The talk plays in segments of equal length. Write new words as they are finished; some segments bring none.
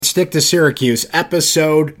Stick to Syracuse,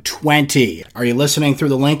 episode 20. Are you listening through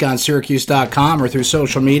the link on Syracuse.com or through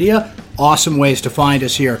social media? Awesome ways to find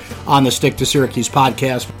us here on the Stick to Syracuse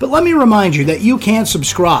podcast. But let me remind you that you can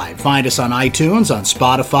subscribe. Find us on iTunes, on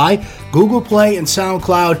Spotify, Google Play, and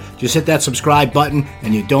SoundCloud. Just hit that subscribe button,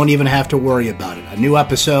 and you don't even have to worry about it. A new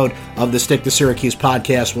episode of the Stick to Syracuse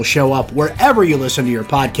podcast will show up wherever you listen to your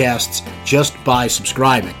podcasts just by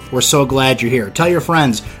subscribing. We're so glad you're here. Tell your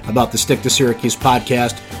friends about the Stick to Syracuse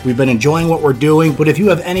podcast. We've been enjoying what we're doing, but if you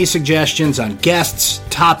have any suggestions on guests,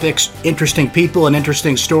 topics, interesting people, and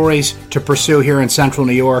interesting stories to pursue here in Central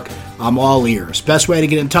New York, I'm all ears. Best way to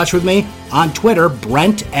get in touch with me? On Twitter,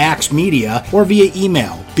 Brent Axe Media, or via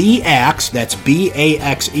email, baxe, that's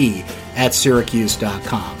B-A-X-E, at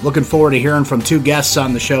Syracuse.com. Looking forward to hearing from two guests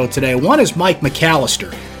on the show today. One is Mike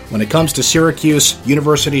McAllister. When it comes to Syracuse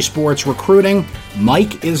University sports recruiting,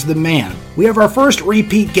 Mike is the man. We have our first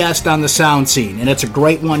repeat guest on the sound scene, and it's a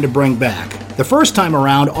great one to bring back. The first time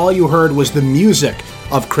around, all you heard was the music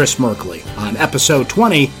of Chris Merkley. On episode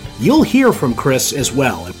 20, you'll hear from Chris as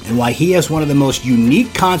well, and why he has one of the most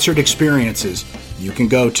unique concert experiences you can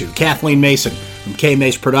go to. Kathleen Mason from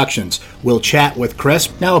K-Mace Productions will chat with Chris.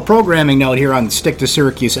 Now, a programming note here on Stick to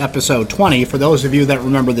Syracuse episode 20. For those of you that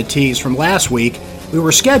remember the tease from last week, we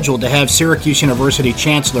were scheduled to have Syracuse University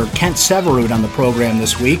Chancellor Kent Severud on the program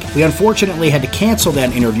this week. We unfortunately had to cancel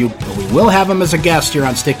that interview, but we will have him as a guest here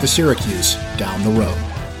on Stick to Syracuse down the road.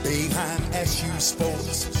 Behind SU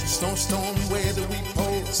Sports, storm weather we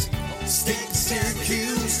pose. Stick to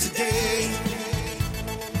Syracuse today.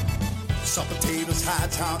 Soft potatoes, high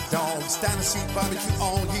top dogs, dynasty barbecue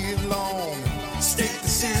all year long. Stick to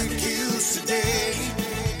Syracuse today.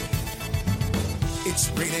 It's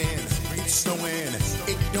raining, it's snowing,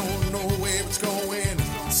 it don't know where it's going.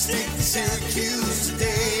 Stick to Syracuse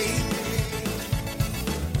today.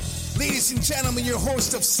 Ladies and gentlemen, your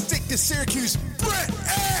host of Stick to Syracuse, Brent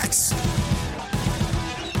Axe.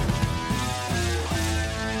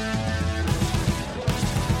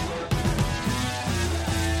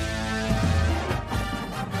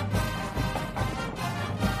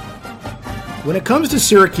 When it comes to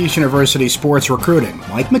Syracuse University sports recruiting,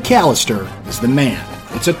 Mike McAllister is the man.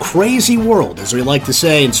 It's a crazy world. As we like to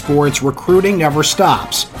say in sports, recruiting never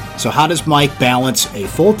stops. So how does Mike balance a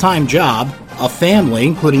full-time job, a family,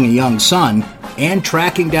 including a young son, and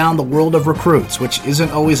tracking down the world of recruits, which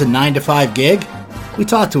isn't always a 9-to-5 gig? We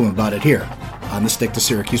talked to him about it here on the Stick to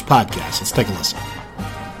Syracuse podcast. Let's take a listen.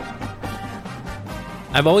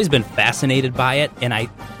 I've always been fascinated by it, and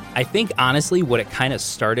I think, honestly, what it kind of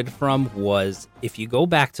started from was if you go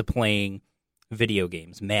back to playing video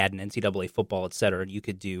games, Madden, NCAA football, etc., you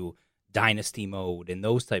could do dynasty mode and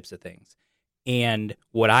those types of things. And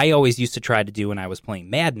what I always used to try to do when I was playing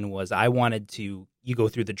Madden was you go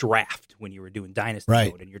through the draft when you were doing dynasty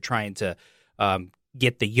mode, and you're trying to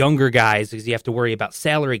get the younger guys because you have to worry about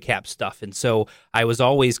salary cap stuff. And so I was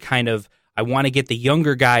always I want to get the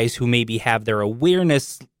younger guys who maybe have their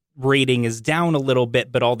awareness rating is down a little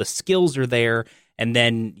bit, but all the skills are there, and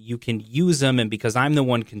then you can use them, and because I'm the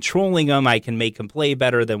one controlling them, I can make them play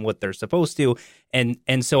better than what they're supposed to. And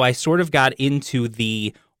so I sort of got into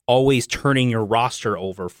the always turning your roster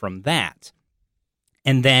over from that.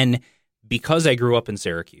 And then because I grew up in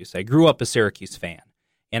Syracuse, I grew up a Syracuse fan,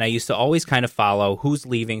 and I used to always kind of follow who's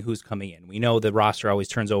leaving, who's coming in. We know the roster always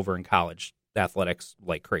turns over in college athletics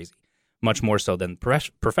like crazy, much more so than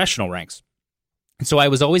professional ranks. And so I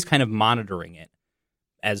was always kind of monitoring it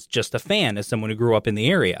as just a fan, as someone who grew up in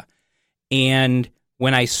the area. And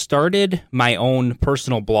when I started my own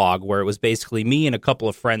personal blog, where it was basically me and a couple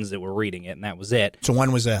of friends that were reading it, and that was it. So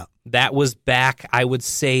when was that? That was back, I would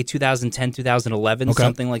say, 2010, 2011,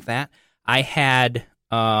 something like that. I had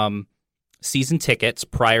season tickets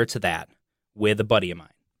prior to that with a buddy of mine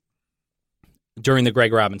during the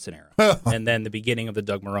Greg Robinson era and then the beginning of the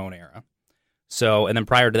Doug Marrone era. So, and then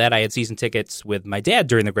prior to that, I had season tickets with my dad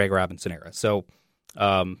during the Greg Robinson era. So,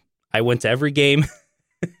 I went to every game.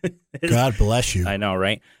 God bless you. I know,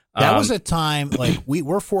 right? That was a time, like,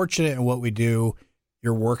 we're fortunate in what we do.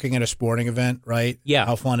 You're working at a sporting event, right? Yeah.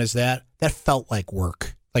 How fun is that? That felt like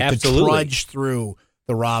work. Like, Absolutely. the trudge through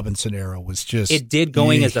the Robinson era was just... It did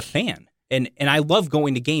going as a fan. And I love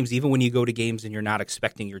going to games, even when you go to games and you're not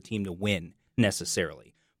expecting your team to win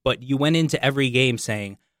necessarily. But you went into every game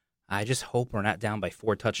saying, I just hope we're not down by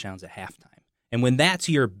 4 touchdowns at halftime. And when that's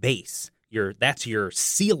your base, that's your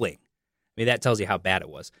ceiling, I mean, that tells you how bad it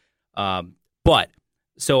was. But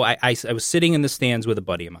so I was sitting in the stands with a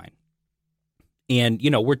buddy of mine. And,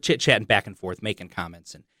 we're chit-chatting back and forth, making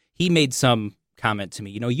comments. And he made some comment to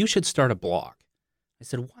me, you should start a blog. I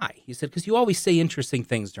said, why? He said, because you always say interesting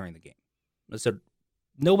things during the game. I said,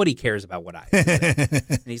 nobody cares about what I do.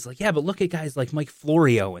 And he's like, yeah, but look at guys like Mike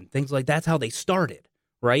Florio and things like that's how they started,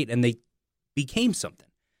 right? And they became something.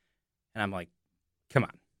 And I'm like, come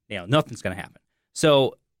on, nothing's going to happen.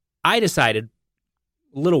 So I decided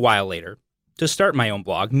a little while later to start my own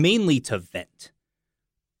blog, mainly to vent.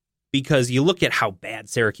 Because you look at how bad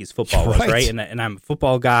Syracuse football was, right? And I'm a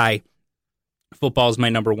football guy. Football is my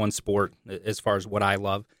number one sport as far as what I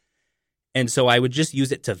love. And so I would just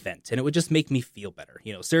use it to vent, and it would just make me feel better.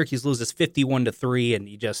 Syracuse loses 51-3, and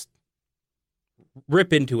you just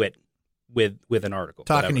rip into it with an article.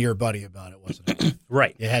 Talking to your buddy about it, wasn't it?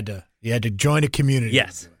 Right. You had to join a community.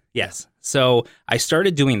 Yes. So I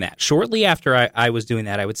started doing that. Shortly after I was doing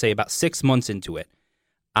that, I would say about 6 months into it,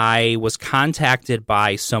 I was contacted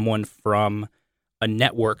by someone from a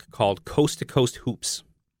network called Coast to Coast Hoops,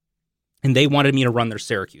 and they wanted me to run their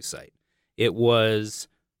Syracuse site. It was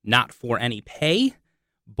not for any pay,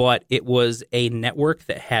 but it was a network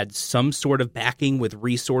that had some sort of backing with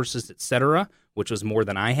resources, etc., which was more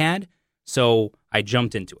than I had. So I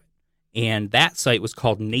jumped into it. And that site was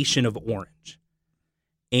called Nation of Orange.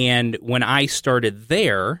 And when I started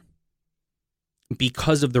there,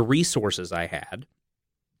 because of the resources I had,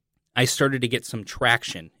 I started to get some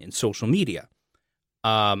traction in social media.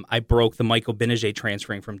 I broke the Michael Gbinije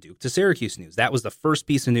transferring from Duke to Syracuse news. That was the first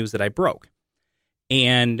piece of news that I broke.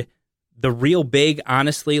 And the real big,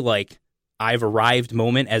 honestly, I've arrived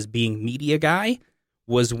moment as being media guy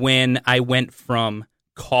was when I went from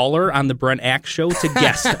caller on the Brent Axe show to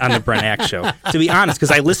guest on the Brent Axe show, to be honest,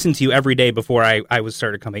 because I listened to you every day before I was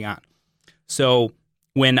started coming on. So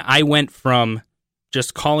when I went from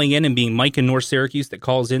just calling in and being Mike in North Syracuse that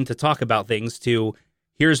calls in to talk about things to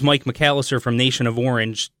here's Mike McAllister from Nation of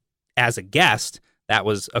Orange as a guest, that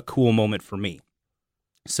was a cool moment for me.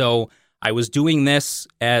 So I was doing this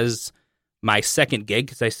as my second gig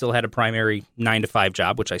because I still had a primary 9-to-5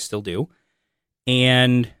 job, which I still do.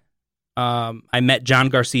 And I met John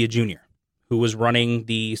Garcia Jr., who was running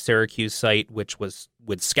the Syracuse site, which was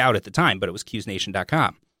with Scout at the time, but it was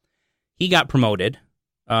CuesNation.com. He got promoted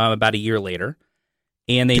about a year later.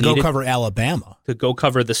 And they needed to go cover Alabama. To go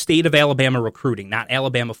cover the state of Alabama recruiting, not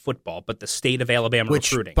Alabama football, but the state of Alabama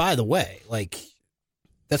recruiting. Which, by the way,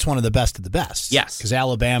 that's one of the best of the best. Yes. Because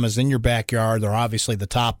Alabama's in your backyard. They're obviously the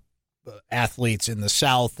top athletes in the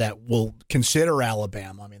South that will consider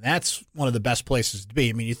Alabama. I mean, that's one of the best places to be.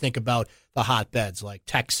 I mean, you think about the hotbeds like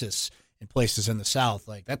Texas and places in the South.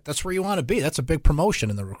 That's where you want to be. That's a big promotion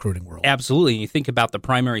in the recruiting world. Absolutely. And you think about the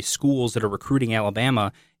primary schools that are recruiting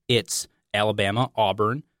Alabama, it's Alabama,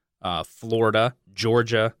 Auburn, Florida,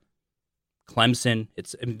 Georgia, Clemson.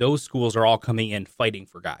 Those schools are all coming in fighting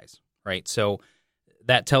for guys, right? So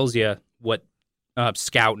that tells you what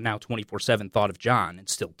Scout, now 24/7, thought of John and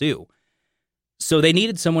still do. So they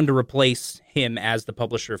needed someone to replace him as the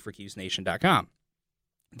publisher for CuesNation.com.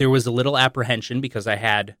 There was a little apprehension because I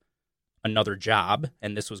had another job,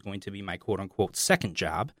 and this was going to be my quote-unquote second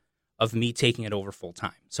job of me taking it over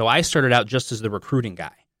full-time. So I started out just as the recruiting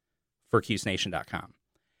guy for CuesNation.com.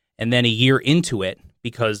 And then a year into it,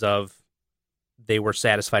 because of they were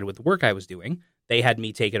satisfied with the work I was doing, they had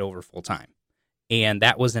me take it over full-time. And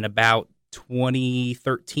that was in about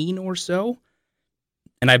 2013 or so.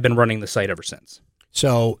 And I've been running the site ever since.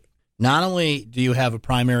 So not only do you have a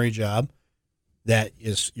primary job that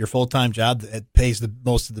is your full-time job that pays the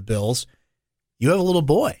most of the bills, you have a little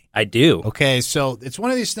boy. I do. Okay, so it's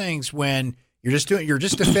one of these things when you're just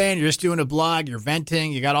a fan, you're just doing a blog, you're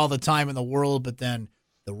venting, you got all the time in the world, but then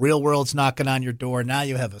the real world's knocking on your door. Now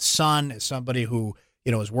you have a son, as somebody who,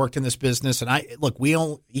 has worked in this business. And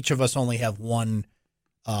each of us only have one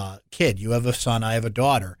kid. You have a son, I have a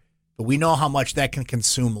daughter. But we know how much that can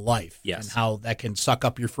consume life. Yes. And how that can suck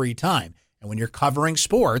up your free time. And when you're covering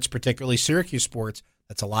sports, particularly Syracuse sports,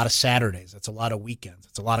 that's a lot of Saturdays. That's a lot of weekends.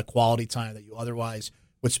 It's a lot of quality time that you otherwise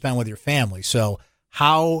would spend with your family. So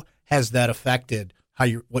how has that affected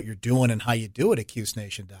what you're doing and how you do it at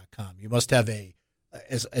CuesNation.com? You must have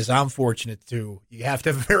as I'm fortunate to, you have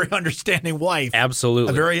to have a very understanding wife.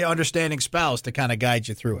 Absolutely. A very understanding spouse to kind of guide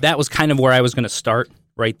you through it. That was kind of where I was going to start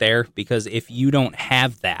right there, because if you don't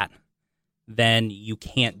have that, then you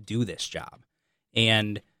can't do this job.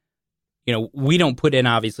 And, we don't put in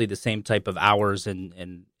obviously the same type of hours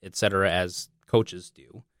and et cetera as coaches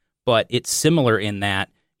do, but it's similar in that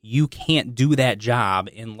you can't do that job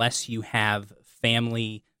unless you have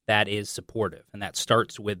family that is supportive, and that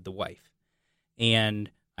starts with the wife. And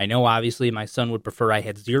I know obviously my son would prefer I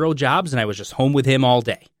had 0 jobs and I was just home with him all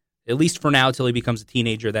day, at least for now, till he becomes a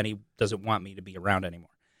teenager. Then he doesn't want me to be around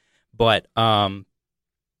anymore. But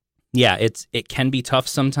yeah, it can be tough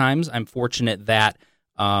sometimes. I'm fortunate that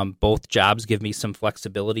Both jobs give me some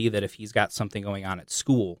flexibility that if he's got something going on at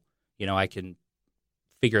school, I can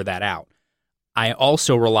figure that out. I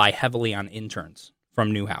also rely heavily on interns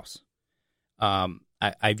from Newhouse.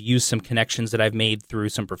 I've used some connections that I've made through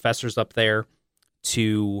some professors up there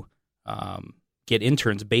to get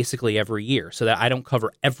interns basically every year so that I don't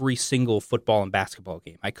cover every single football and basketball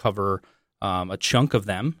game. I cover a chunk of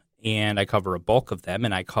them, and I cover a bulk of them,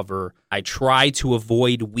 and I try to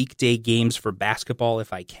avoid weekday games for basketball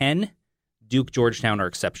if I can. Duke, Georgetown are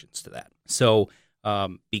exceptions to that. So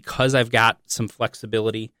because I've got some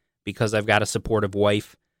flexibility, because I've got a supportive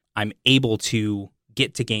wife, I'm able to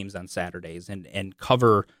get to games on Saturdays and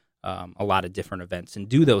cover a lot of different events and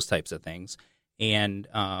do those types of things. And,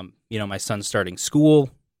 my son's starting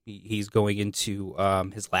school. He's going into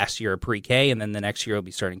his last year of pre-K, and then the next year he'll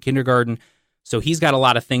be starting kindergarten. So he's got a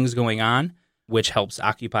lot of things going on, which helps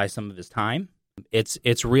occupy some of his time.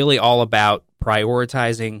 It's really all about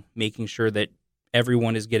prioritizing, making sure that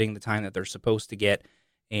everyone is getting the time that they're supposed to get,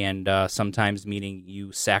 and sometimes meaning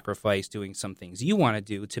you sacrifice doing some things you want to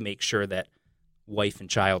do to make sure that wife and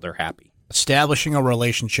child are happy. Establishing a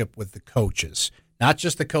relationship with the coaches, not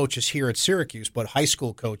just the coaches here at Syracuse, but high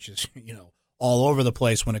school coaches, all over the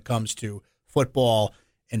place when it comes to football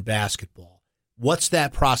and basketball. What's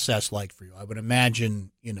that process like for you? I would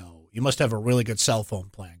imagine, you must have a really good cell phone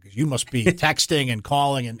plan because you must be texting and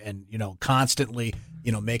calling and constantly,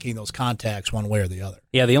 making those contacts one way or the other.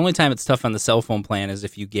 Yeah, the only time it's tough on the cell phone plan is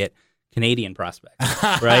if you get Canadian prospects,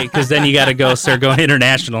 right? Because then you got to start going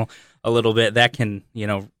international a little bit. That can,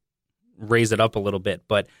 raise it up a little bit.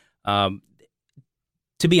 But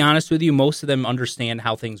to be honest with you, most of them understand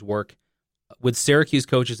how things work. With Syracuse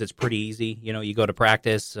coaches, it's pretty easy. You go to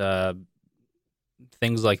practice,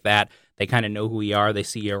 things like that. They kind of know who we are. They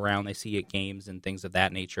see you around. They see you at games and things of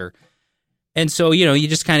that nature. And so, you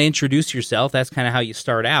just kind of introduce yourself. That's kind of how you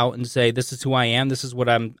start out and say, this is who I am. This is what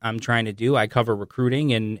I'm trying to do. I cover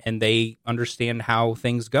recruiting, and they understand how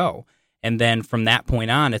things go. And then from that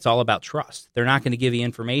point on, it's all about trust. They're not going to give you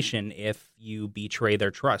information if you betray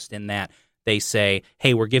their trust in that they say,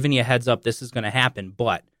 hey, we're giving you a heads up. This is going to happen,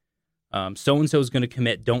 but so-and-so is going to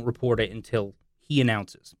commit. Don't report it until he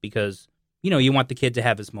announces because, you want the kid to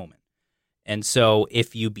have his moment. And so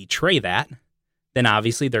if you betray that, then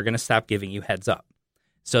obviously they're going to stop giving you heads up.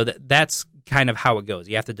 So that's kind of how it goes.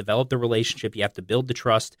 You have to develop the relationship. You have to build the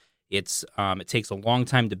trust. It takes a long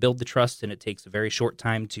time to build the trust, and it takes a very short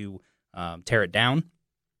time to tear it down.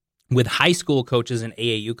 With high school coaches and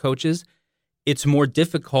AAU coaches, it's more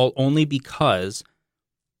difficult only because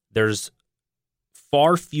there's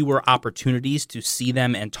far fewer opportunities to see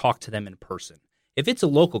them and talk to them in person. If it's a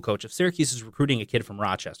local coach, if Syracuse is recruiting a kid from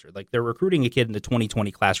Rochester, like they're recruiting a kid in the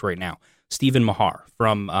 2020 class right now, Stephen Mahar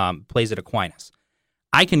from plays at Aquinas,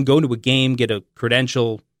 I can go to a game, get a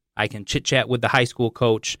credential, I can chit-chat with the high school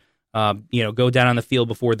coach, go down on the field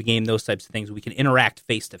before the game, those types of things. We can interact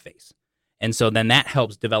face-to-face. And so then that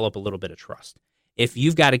helps develop a little bit of trust. If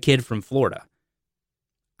you've got a kid from Florida,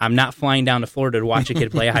 I'm not flying down to Florida to watch a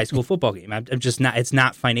kid play a high school football game. I'm just not. It's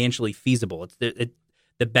not financially feasible. The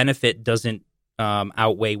benefit doesn't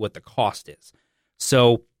outweigh what the cost is.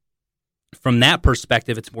 So from that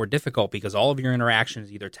perspective, it's more difficult because all of your interaction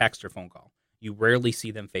is either text or phone call. You rarely see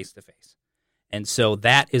them face to face. And so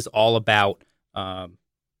that is all about,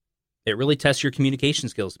 it really tests your communication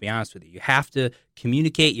skills, to be honest with you. You have to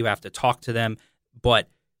communicate, you have to talk to them, but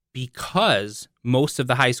because most of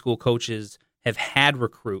the high school coaches have had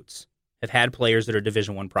recruits, have had players that are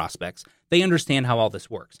Division I prospects, they understand how all this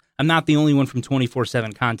works. I'm not the only one from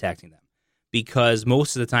 24/7 contacting them because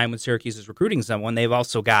most of the time when Syracuse is recruiting someone, they've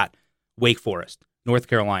also got Wake Forest, North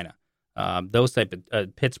Carolina, those type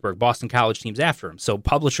of Pittsburgh, Boston College teams after them. So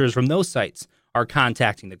publishers from those sites are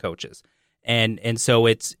contacting the coaches. And so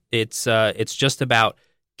it's just about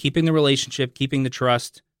keeping the relationship, keeping the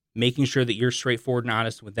trust, making sure that you're straightforward and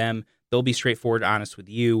honest with them. They'll be straightforward and honest with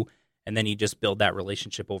you, and then you just build that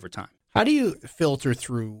relationship over time. How do you filter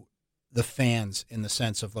through the fans in the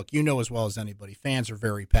sense of, look, as well as anybody, fans are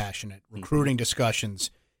very passionate. Recruiting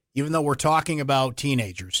discussions, even though we're talking about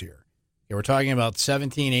teenagers here, we're talking about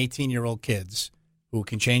 17, 18-year-old kids who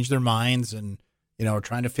can change their minds and are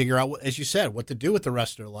trying to figure out, as you said, what to do with the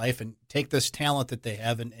rest of their life and take this talent that they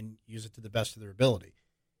have and use it to the best of their ability.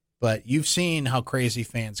 But you've seen how crazy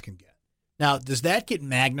fans can get. Now, does that get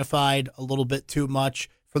magnified a little bit too much?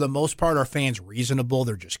 For the most part, are fans reasonable?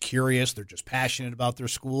 They're just curious. They're just passionate about their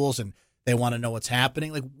schools, and they want to know what's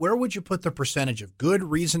happening. Like, where would you put the percentage of good,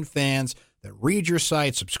 reasoned fans that read your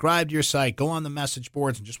site, subscribe to your site, go on the message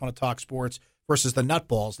boards, and just want to talk sports versus the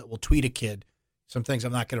nutballs that will tweet a kid some things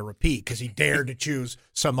I'm not going to repeat because he dared to choose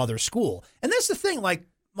some other school. And that's the thing, like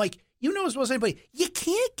you know as well as anybody, you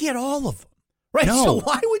can't get all of them. Right, No. so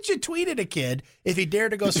why would you tweet at a kid if he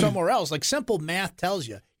dared to go somewhere else? Like simple math tells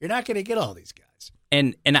you, you're not going to get all these guys.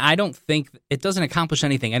 And I don't think it doesn't accomplish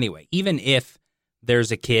anything anyway. Even if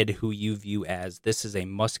there's a kid who you view as this is a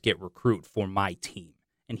must-get recruit for my team,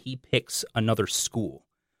 and he picks another school.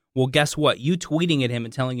 Well, guess what? You tweeting at him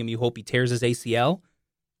and telling him you hope he tears his ACL,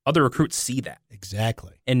 other recruits see that.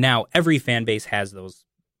 Exactly. And now every fan base has those,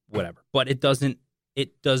 whatever. But it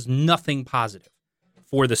does nothing positive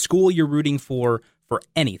for the school you're rooting for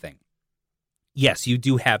anything. Yes, you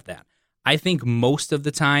do have that. I think most of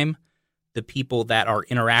the time, the people that are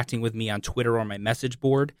interacting with me on Twitter or my message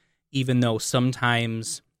board, even though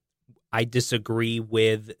sometimes I disagree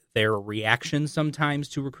with their reaction sometimes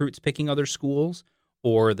to recruits picking other schools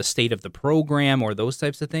or the state of the program or those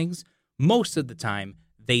types of things, most of the time,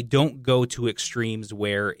 they don't go to extremes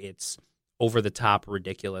where it's over the top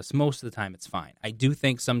ridiculous. Most of the time, it's fine. I do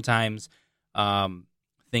think sometimes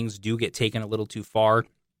things do get taken a little too far.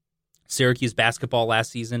 Syracuse basketball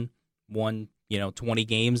last season won, 20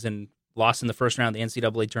 games and lost in the first round of the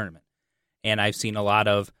NCAA tournament. And I've seen a lot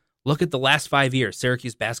of, look at the last 5 years,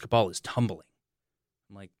 Syracuse basketball is tumbling.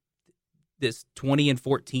 I'm like, this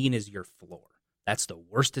 20-14 is your floor. That's the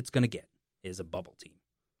worst it's going to get, is a bubble team,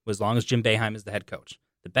 as long as Jim Boeheim is the head coach.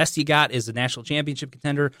 The best you got is a national championship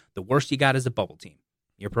contender. The worst you got is a bubble team.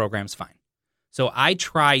 Your program's fine. So I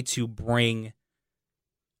try to bring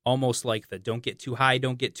almost like the don't get too high,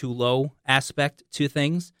 don't get too low aspect to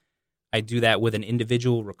things. I do that with an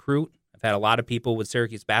individual recruit. I've had a lot of people with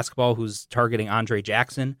Syracuse basketball who's targeting Andre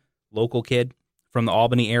Jackson, local kid from the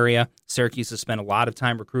Albany area. Syracuse has spent a lot of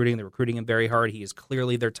time recruiting. They're recruiting him very hard. He is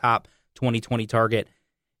clearly their top 2020 target.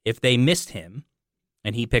 If they missed him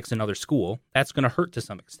and he picks another school, that's going to hurt to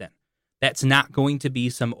some extent. That's not going to be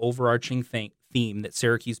some overarching theme that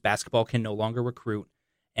Syracuse basketball can no longer recruit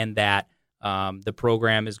and that the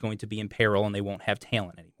program is going to be in peril and they won't have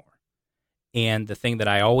talent anymore. And the thing that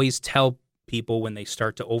I always tell people when they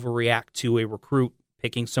start to overreact to a recruit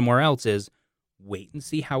picking somewhere else is wait and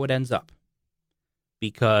see how it ends up.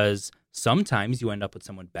 Because sometimes you end up with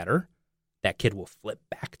someone better. That kid will flip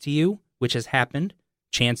back to you, which has happened.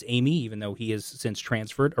 Chance Amy, even though he has since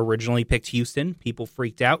transferred, originally picked Houston. People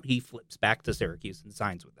freaked out. He flips back to Syracuse and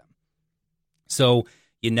signs with them. So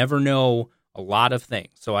you never know a lot of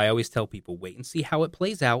things. So I always tell people, wait and see how it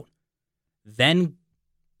plays out. Then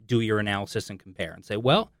do your analysis and compare and say,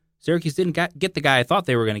 well, Syracuse didn't get the guy I thought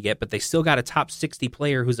they were going to get, but they still got a top 60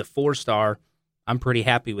 player who's a 4-star. I'm pretty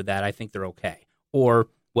happy with that. I think they're okay. Or,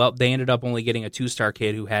 well, they ended up only getting a 2-star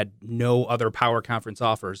kid who had no other power conference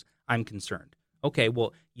offers. I'm concerned. Okay,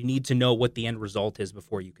 well, you need to know what the end result is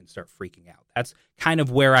before you can start freaking out. That's kind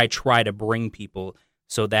of where I try to bring people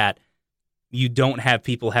so that you don't have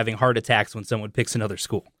people having heart attacks when someone picks another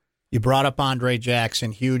school. You brought up Andre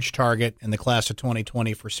Jackson, huge target in the class of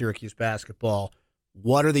 2020 for Syracuse basketball.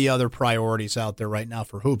 What are the other priorities out there right now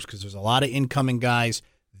for hoops? Because there's a lot of incoming guys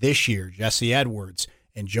this year, Jesse Edwards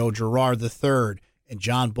and Joe Girard III and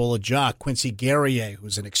John Bulajak, Quincy Guerrier,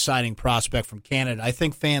 who's an exciting prospect from Canada. I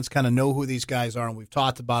think fans kind of know who these guys are, and we've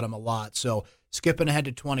talked about them a lot. So skipping ahead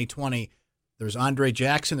to 2020, there's Andre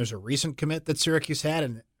Jackson. There's a recent commit that Syracuse had,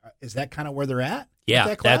 and is that kind of where they're at?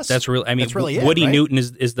 Yeah, that's really. I mean, that's really Woody it, right? Newton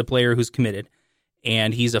is the player who's committed,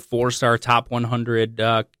 and he's a 4-star, top 100,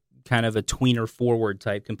 kind of a tweener forward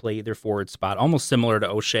type. Can play either forward spot, almost similar to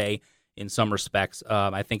O'Shea in some respects.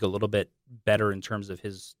 I think a little bit better in terms of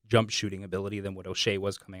his jump shooting ability than what O'Shea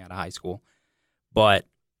was coming out of high school. But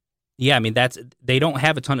yeah, I mean they don't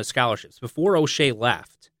have a ton of scholarships. Before O'Shea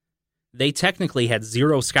left, they technically had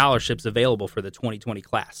 0 scholarships available for the 2020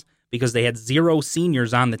 class because they had 0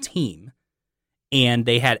 seniors on the team. And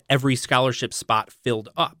they had every scholarship spot filled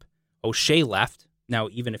up. O'Shea left. Now,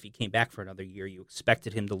 even if he came back for another year, you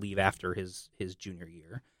expected him to leave after his junior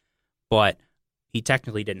year. But he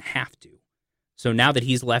technically didn't have to. So now that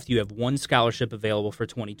he's left, you have 1 scholarship available for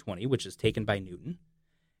 2020, which is taken by Newton.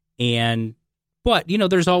 But,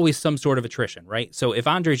 there's always some sort of attrition, right? So if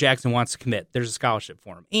Andre Jackson wants to commit, there's a scholarship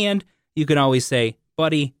for him. And you can always say,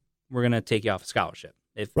 buddy, we're going to take you off a scholarship.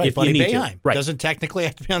 If Buddy you need Boeheim to. Right. Doesn't technically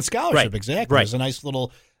have to be on scholarship. Right. Exactly. Right. There's a nice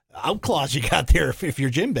little out clause you got there if you're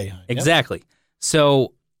Jim Boeheim. Yep. Exactly.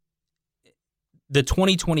 So the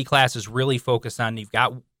 2020 class is really focused on, you've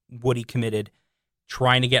got Woody committed,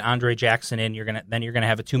 trying to get Andre Jackson in. Then you're gonna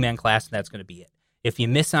have a 2-man class, and that's gonna be it. If you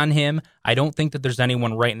miss on him, I don't think that there's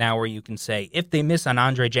anyone right now where you can say, if they miss on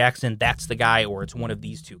Andre Jackson, that's the guy, or it's one of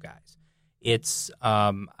these 2 guys. It's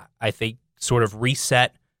I think sort of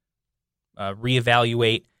reset,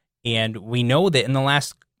 reevaluate, And we know that in the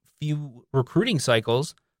last few recruiting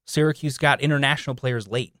cycles, Syracuse got international players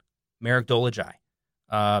late. Marek Dolajai,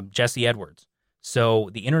 Jesse Edwards. So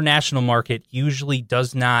the international market usually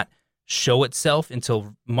does not show itself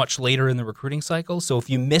until much later in the recruiting cycle. So if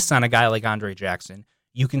you miss on a guy like Andre Jackson,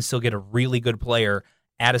 you can still get a really good player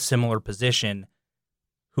at a similar position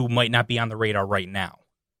who might not be on the radar right now.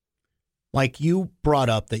 Like you brought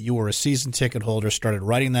up that you were a season ticket holder, started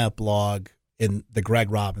writing that blog in the Greg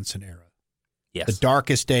Robinson era. Yes. The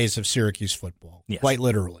darkest days of Syracuse football, yes. Quite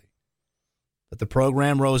literally. But the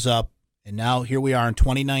program rose up, and now here we are in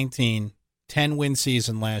 2019, 10-win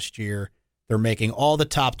season last year. They're making all the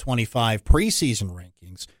top 25 preseason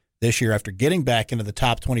rankings this year after getting back into the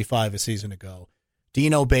top 25 a season ago.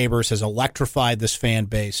 Dino Babers has electrified this fan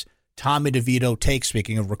base. Tommy DeVito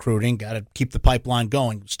speaking of recruiting, got to keep the pipeline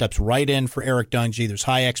going, steps right in for Eric Dungy. There's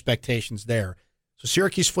high expectations there. So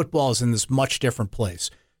Syracuse football is in this much different place.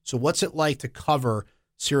 So what's it like to cover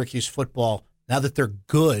Syracuse football now that they're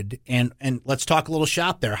good? And let's talk a little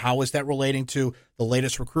shop there. How is that relating to the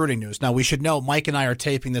latest recruiting news? Now, we should know Mike and I are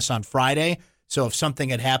taping this on Friday. So if something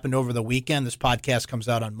had happened over the weekend, this podcast comes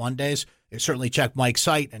out on Mondays. You certainly check Mike's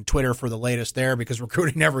site and Twitter for the latest there because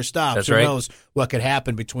recruiting never stops. That's Who right. knows what could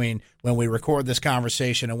happen between when we record this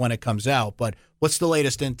conversation and when it comes out. But what's the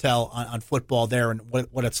latest intel on football there and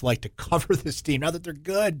what it's like to cover this team now that they're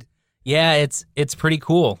good? Yeah, it's pretty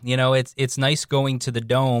cool. You know, it's nice going to the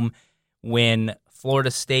Dome when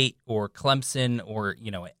Florida State or Clemson or,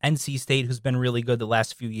 you know, NC State, who's been really good the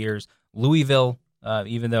last few years, Louisville,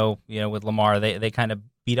 even though, you know, with Lamar, they kind of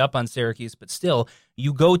beat up on Syracuse, but still,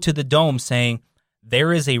 you go to the Dome saying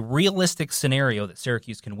there is a realistic scenario that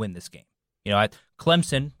Syracuse can win this game. You know,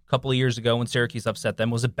 Clemson, a couple of years ago when Syracuse upset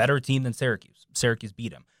them, was a better team than Syracuse. Syracuse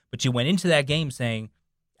beat them. But you went into that game saying,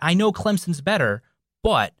 I know Clemson's better,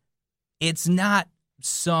 but it's not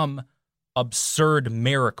some absurd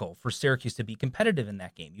miracle for Syracuse to be competitive in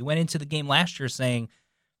that game. You went into the game last year saying,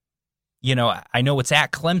 you know, I know it's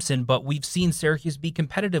at Clemson, but we've seen Syracuse be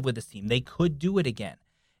competitive with this team. They could do it again.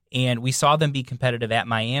 And we saw them be competitive at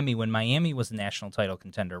Miami when Miami was a national title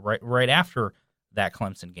contender right after that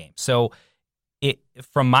Clemson game. So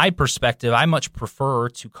from my perspective, I much prefer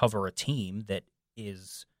to cover a team that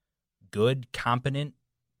is good, competent,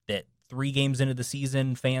 that 3 games into the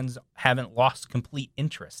season, fans haven't lost complete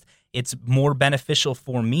interest. It's more beneficial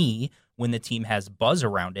for me when the team has buzz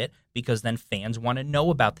around it because then fans want to know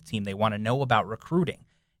about the team. They want to know about recruiting.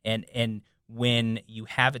 And when you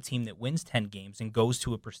have a team that wins 10 games and goes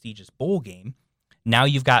to a prestigious bowl game, now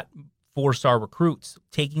you've got 4-star recruits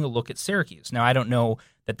taking a look at Syracuse. Now, I don't know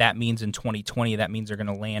that means in 2020 that means they're going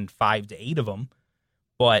to land 5 to 8 of them,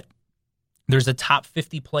 but there's a top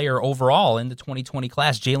 50 player overall in the 2020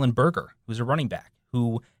 class, Jalen Berger, who's a running back,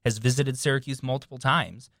 who has visited Syracuse multiple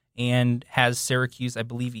times and has Syracuse, I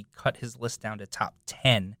believe he cut his list down to top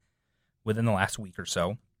 10 within the last week or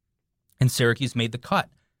so, and Syracuse made the cut.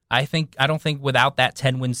 I don't think without that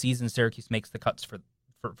 10-win season, Syracuse makes the cuts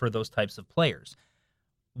for those types of players.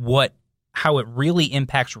 How it really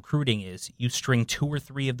impacts recruiting is you string 2 or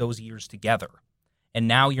 3 of those years together, and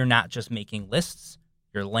now you're not just making lists,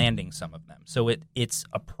 you're landing some of them. So it's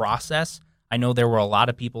a process. I know there were a lot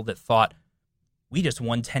of people that thought, we just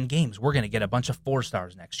won 10 games. We're going to get a bunch of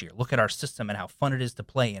 4-stars next year. Look at our system and how fun it is to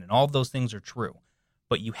play in, and all of those things are true.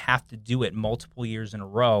 But you have to do it multiple years in a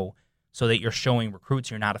row so that you're showing recruits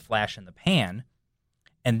you're not a flash in the pan.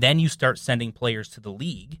 And then you start sending players to the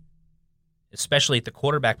league, especially at the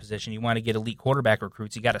quarterback position. You want to get elite quarterback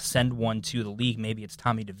recruits. You got to send one to the league. Maybe it's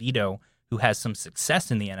Tommy DeVito, who has some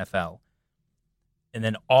success in the NFL. And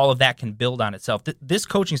then all of that can build on itself. This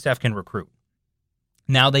coaching staff can recruit.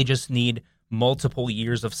 Now they just need multiple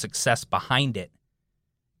years of success behind it,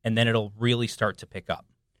 and then it'll really start to pick up.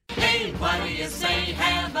 Hey, what do you say?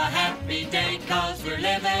 Have a happy day, 'cause we're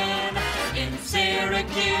living in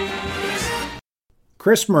Syracuse.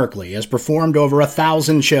 Chris Merkley has performed over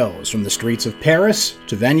 1,000 shows from the streets of Paris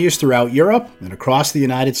to venues throughout Europe and across the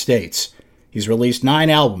United States. He's released 9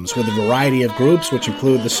 albums with a variety of groups, which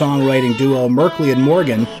include the songwriting duo Merkley and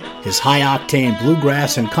Morgan, his high-octane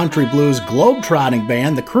bluegrass and country blues globe-trotting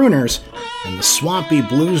band, the Crooners, and the swampy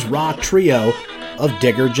blues rock trio of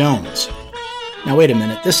Digger Jones. Now wait a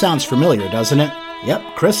minute, this sounds familiar, doesn't it?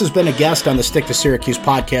 Yep, Chris has been a guest on the Stick to Syracuse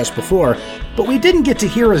podcast before, but we didn't get to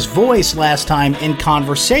hear his voice last time in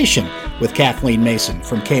conversation with Kathleen Mason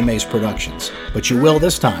from K-Mace Productions. But you will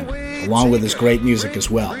this time, along with his great music as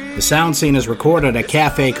well. The sound scene is recorded at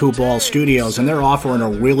Cafe Kubal Studios, and they're offering a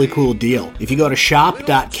really cool deal. If you go to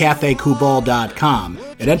shop.cafekubal.com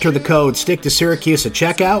and enter the code Stick to Syracuse at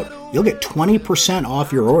checkout, you'll get 20%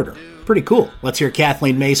 off your order. Pretty cool. Let's hear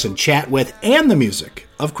Kathleen Mason chat with and the music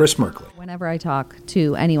of Chris Merkley. Whenever I talk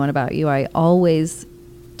to anyone about you, I always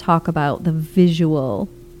talk about the visual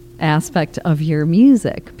aspect of your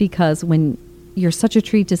music, because when you're such a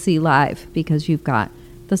treat to see live, because you've got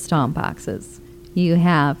the stomp boxes, you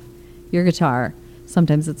have your guitar,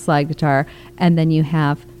 sometimes it's slide guitar, and then you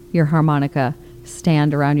have your harmonica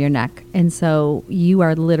stand around your neck. And so you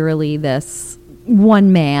are literally this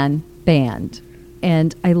one-man band.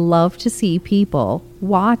 And I love to see people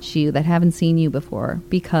watch you that haven't seen you before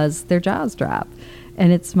because their jaws drop.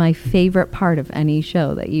 And it's my favorite part of any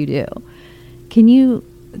show that you do. Can you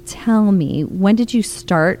tell me, when did you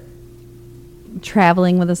start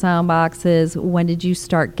traveling with the sound boxes? When did you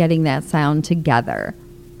start getting that sound together?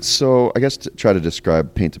 So I guess to try to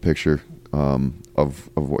paint the picture of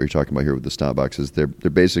what you're talking about here with the stomp boxes, they're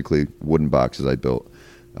basically wooden boxes I built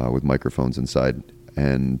with microphones inside.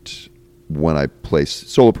 And when I play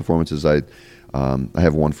solo performances, I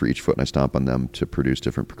have one for each foot, and I stomp on them to produce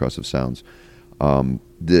different percussive sounds.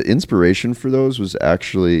 The inspiration for those was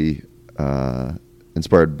actually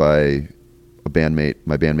inspired by my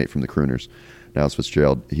bandmate from the Crooners, Niles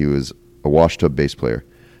Fitzgerald. He was a washtub bass player.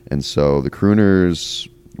 And so the Crooners,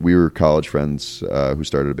 we were college friends who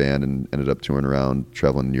started a band and ended up touring around,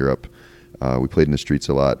 traveling in Europe. We played in the streets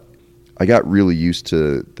a lot. I got really used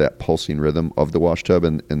to that pulsing rhythm of the washtub,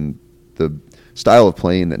 and the style of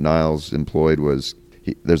playing that Niles employed was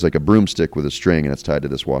there's like a broomstick with a string, and it's tied to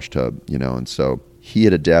this washtub, and so he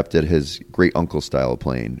had adapted his great uncle style of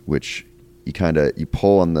playing, which you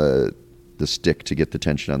pull on the stick to get the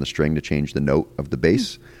tension on the string to change the note of the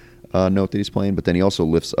bass note that he's playing, but then he also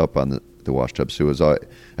lifts up on the washtub. So it was I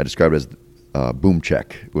described it as boom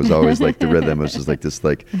check. It was always like the rhythm. It was just like this,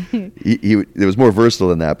 like it was more versatile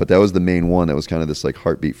than that, but that was the main one that was kind of this like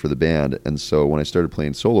heartbeat for the band. And so when I started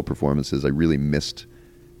playing solo performances, I really missed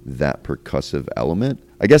that percussive element.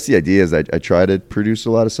 I guess the idea is I try to produce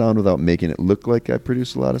a lot of sound without making it look like I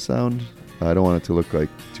produce a lot of sound. I don't want it to look like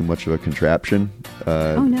too much of a contraption.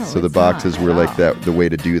 So the boxes were like the way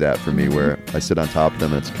to do that for me, where I sit on top of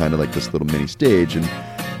them and it's kind of like this little mini stage, and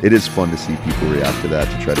it is fun to see people react to that,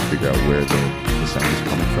 to try to figure out where the sound is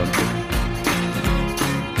coming from.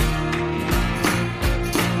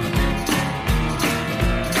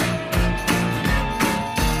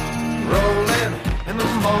 Rolling in the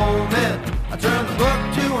moment, I turn the book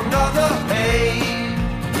to another page.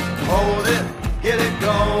 Hold it, get it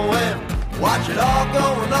going, watch it all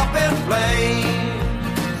going up in flames.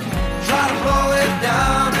 Try to blow it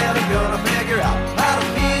down, and I'm gonna figure out how to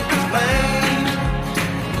feed the flame.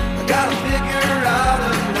 I gotta figure out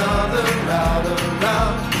another route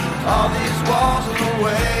around all these walls in the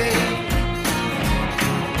way.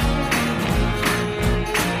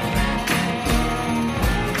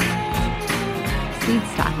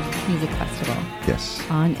 Seedstock Music Festival. Yes.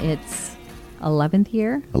 On its 11th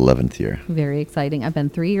year. 11th year. Very exciting. I've been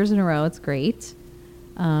 3 years in a row. It's great.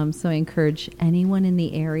 So I encourage anyone in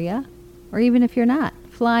the area, or even if you're not,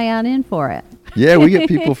 fly on in for it. Yeah, we get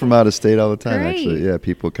people from out of state all the time, Great. actually. Yeah,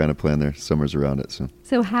 people kind of plan their summers around it.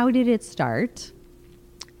 So how did it start?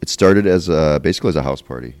 It started as basically as a house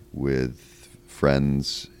party with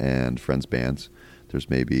friends and friends' bands. There's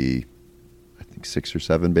maybe, I think, 6 or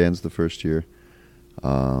 7 bands the first year.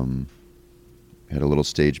 Had a little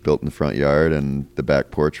stage built in the front yard, and the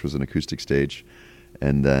back porch was an acoustic stage.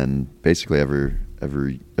 And then basically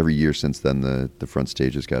every year since then, the front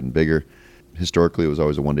stage has gotten bigger. Historically, it was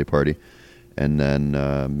always a one-day party. And then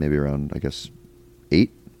maybe around, I guess,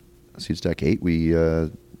 8, Seedstock 8, we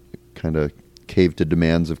kind of caved to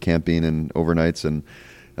demands of camping and overnights and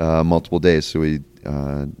multiple days. So we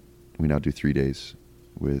now do 3 days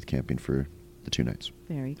with camping for the 2 nights.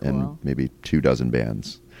 Very cool. And maybe 24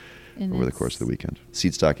 bands And over the course of the weekend.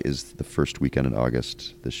 Seedstock is the first weekend in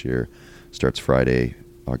August this year. Starts Friday,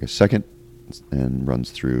 August 2nd, and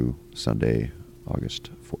runs through Sunday, August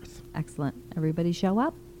 4th. Excellent. Everybody show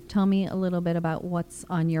up. Tell me a little bit about what's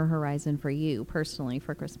on your horizon for you personally,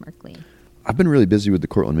 for Chris Merkley. I've been really busy with the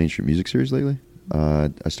Cortland Main Street Music Series lately.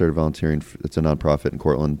 I started volunteering. It's a nonprofit in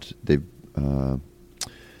Cortland.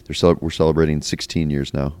 We're celebrating 16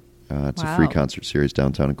 years now. It's a free concert series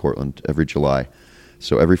downtown in Cortland every July.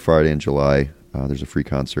 So every Friday in July, there's a free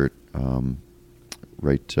concert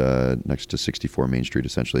right next to 64 Main Street,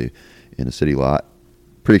 essentially in a city lot.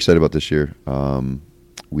 Pretty excited about this year.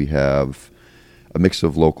 We have a mix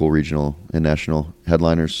of local, regional, and national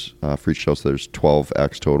headliners for each show. So there's 12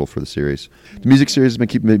 acts total for the series. The music series has been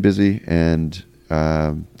keeping me busy, and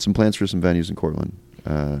some plans for some venues in Cortland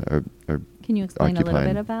are Can you explain a little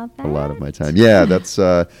occupying bit about that? a lot of my time. Yeah, that's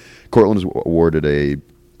Cortland was awarded a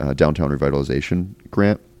downtown revitalization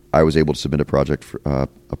grant. I was able to submit a project, a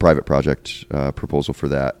private project proposal for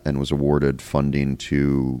that, and was awarded funding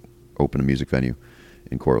to open a music venue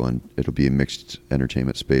in Cortland. It'll be a mixed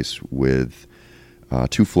entertainment space with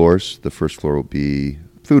 2 floors. The first floor will be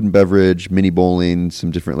food and beverage, mini bowling,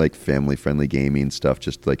 some different like family-friendly gaming stuff,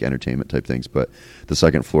 just like entertainment type things. But the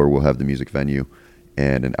second floor will have the music venue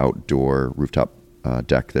and an outdoor rooftop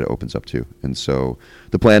deck that it opens up to. And so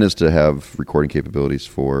the plan is to have recording capabilities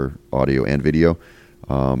for audio and video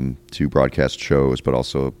to broadcast shows, but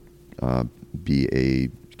also be a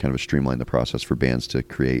kind of a streamline the process for bands to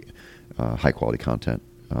create high-quality content,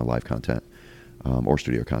 live content, or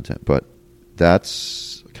studio content. But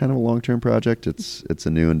that's kind of a long-term project. It's a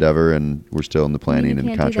new endeavor, and we're still in the planning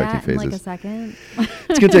and contracting do that in phases. like a second.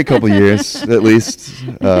 It's going to take a couple years at least.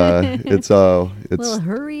 It's Well,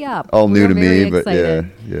 hurry up. all new We're to very me, but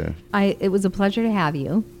excited. yeah. It was a pleasure to have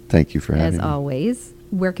you, Thank you for having as me. always.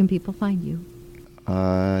 Where can people find you?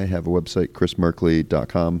 I have a website,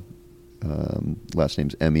 chrismerkley.com. Last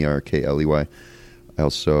name's Merkley. I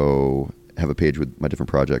also have a page with my different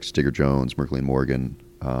projects, Digger Jones, Merkley and Morgan,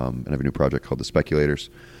 and I have a new project called The Speculators.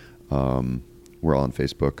 We're all on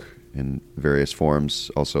Facebook in various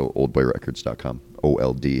forms. Also, oldboyrecords.com,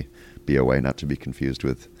 OLDBOY, not to be confused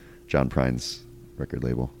with John Prine's record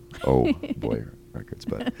label, Oh Boy Records,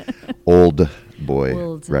 but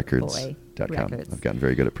oldboyrecords.com. Records. I've gotten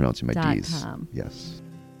very good at pronouncing my D's. .com. Yes.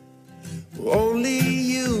 Only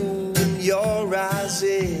you and your eyes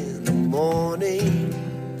in the morning.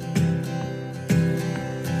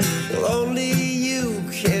 Well, only you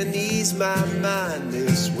can ease my mind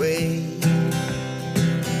this way.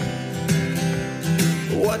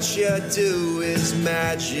 What you do is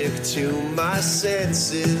magic to my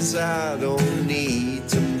senses. I don't need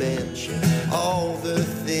to mention all the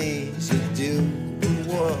things you do and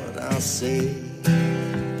what I'll say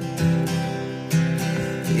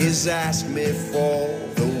is ask me for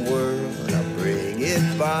the world, I bring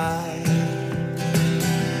it by.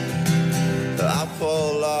 I'll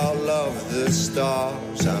pull all of the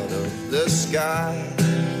stars out of the sky.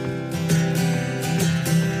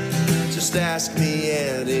 Just ask me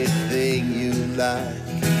anything you like,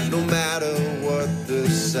 no matter what the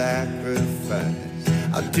sacrifice.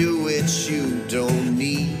 I'll do it, you don't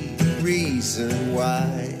need reason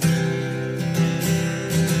why.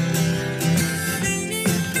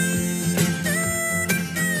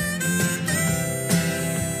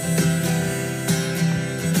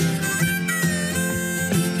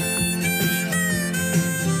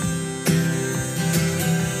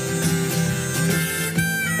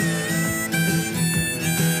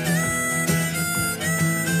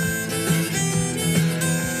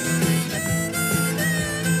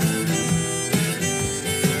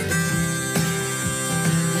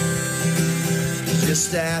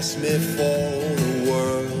 Just ask me for the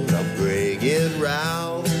world, I'll bring it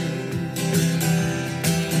round.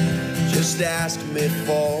 Just ask me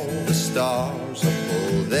for the stars, I'll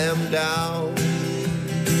pull them down.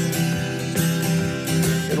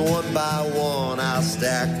 And one by one I'll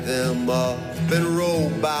stack them up, and row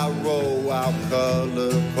by row I'll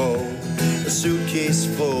color code a suitcase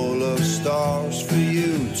full of stars for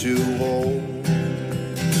you to hold.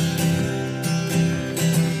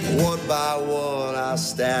 One by one I'll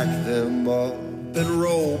stack them up, and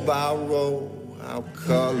row by row I'll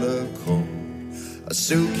color code a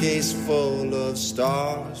suitcase full of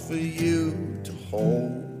stars for you to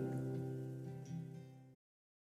hold.